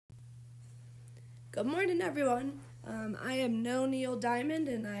Good morning, everyone. I am no Neil Diamond,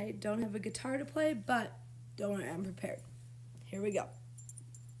 and I don't have a guitar to play, but don't worry, I'm prepared. Here we go.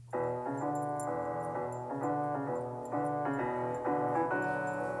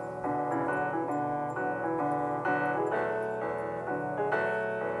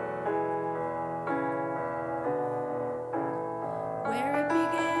 Where it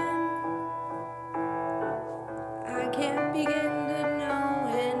began, I can't begin to know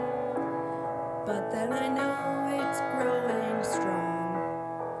it, but then I know it's growing strong.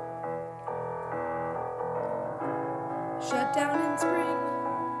 Shut down in spring,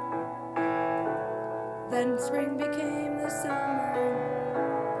 then spring became the summer.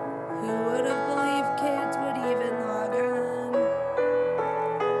 Who would have believed kids would even log on?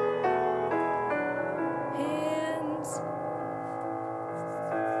 Hands,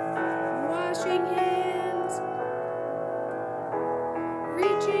 washing hands,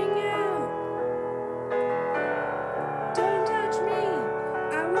 reaching out. Don't touch me,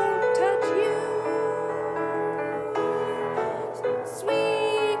 I won't touch you.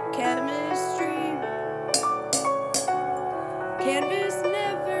 Sweet chemistry. Canvas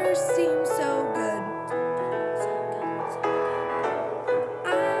never seemed so good.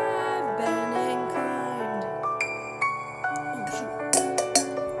 I've been inclined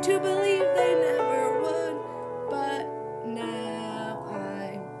to believe they never would, but now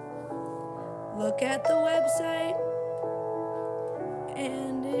I look at the website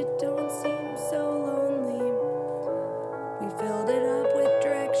and it don't seem so lonely. We filled it up with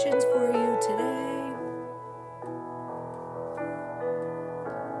directions for you today.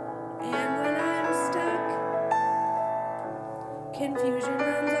 Confusion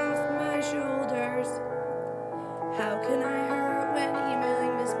runs off my shoulders. How can I hurt when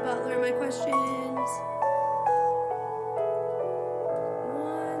emailing Miss Butler my questions?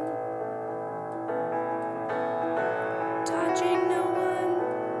 One, touching no one,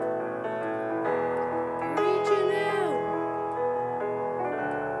 reaching out.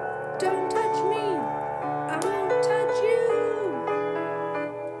 Don't touch me, I won't touch you.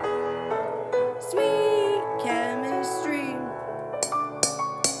 Sweet chemistry.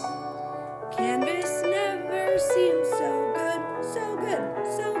 Canvas never seems so good, so good,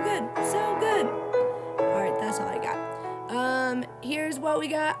 so good, so good. Alright, that's all I got. Here's what we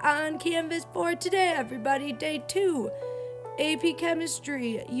got on Canvas for today, everybody. Day 2, AP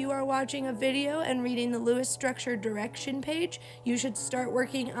Chemistry. You are watching a video and reading the Lewis Structure Direction page. You should start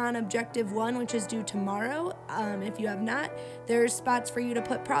working on Objective 1, which is due tomorrow. If you have not, there's spots for you to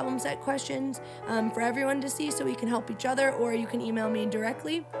put problem set questions for everyone to see so we can help each other, or you can email me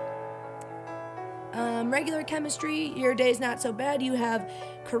directly. Regular chemistry, your day's not so bad. You have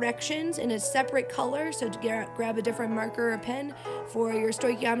corrections in a separate color, so to grab a different marker or pen for your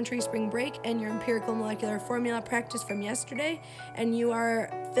stoichiometry spring break and your empirical molecular formula practice from yesterday. And you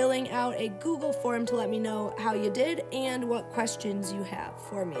are filling out a Google form to let me know how you did and what questions you have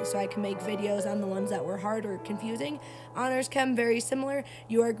for me, so I can make videos on the ones that were hard or confusing. Honors Chem, very similar.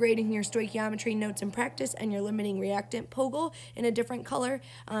 You are grading your stoichiometry notes and practice and your limiting reactant POGL in a different color.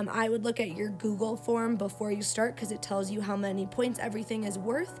 I would look at your Google form before you start because it tells you how many points everything is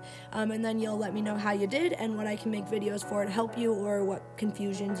worth, and then you'll let me know how you did and what I can make videos for to help you or what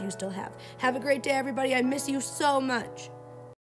confusions you still have. Have a great day, everybody. I miss you so much.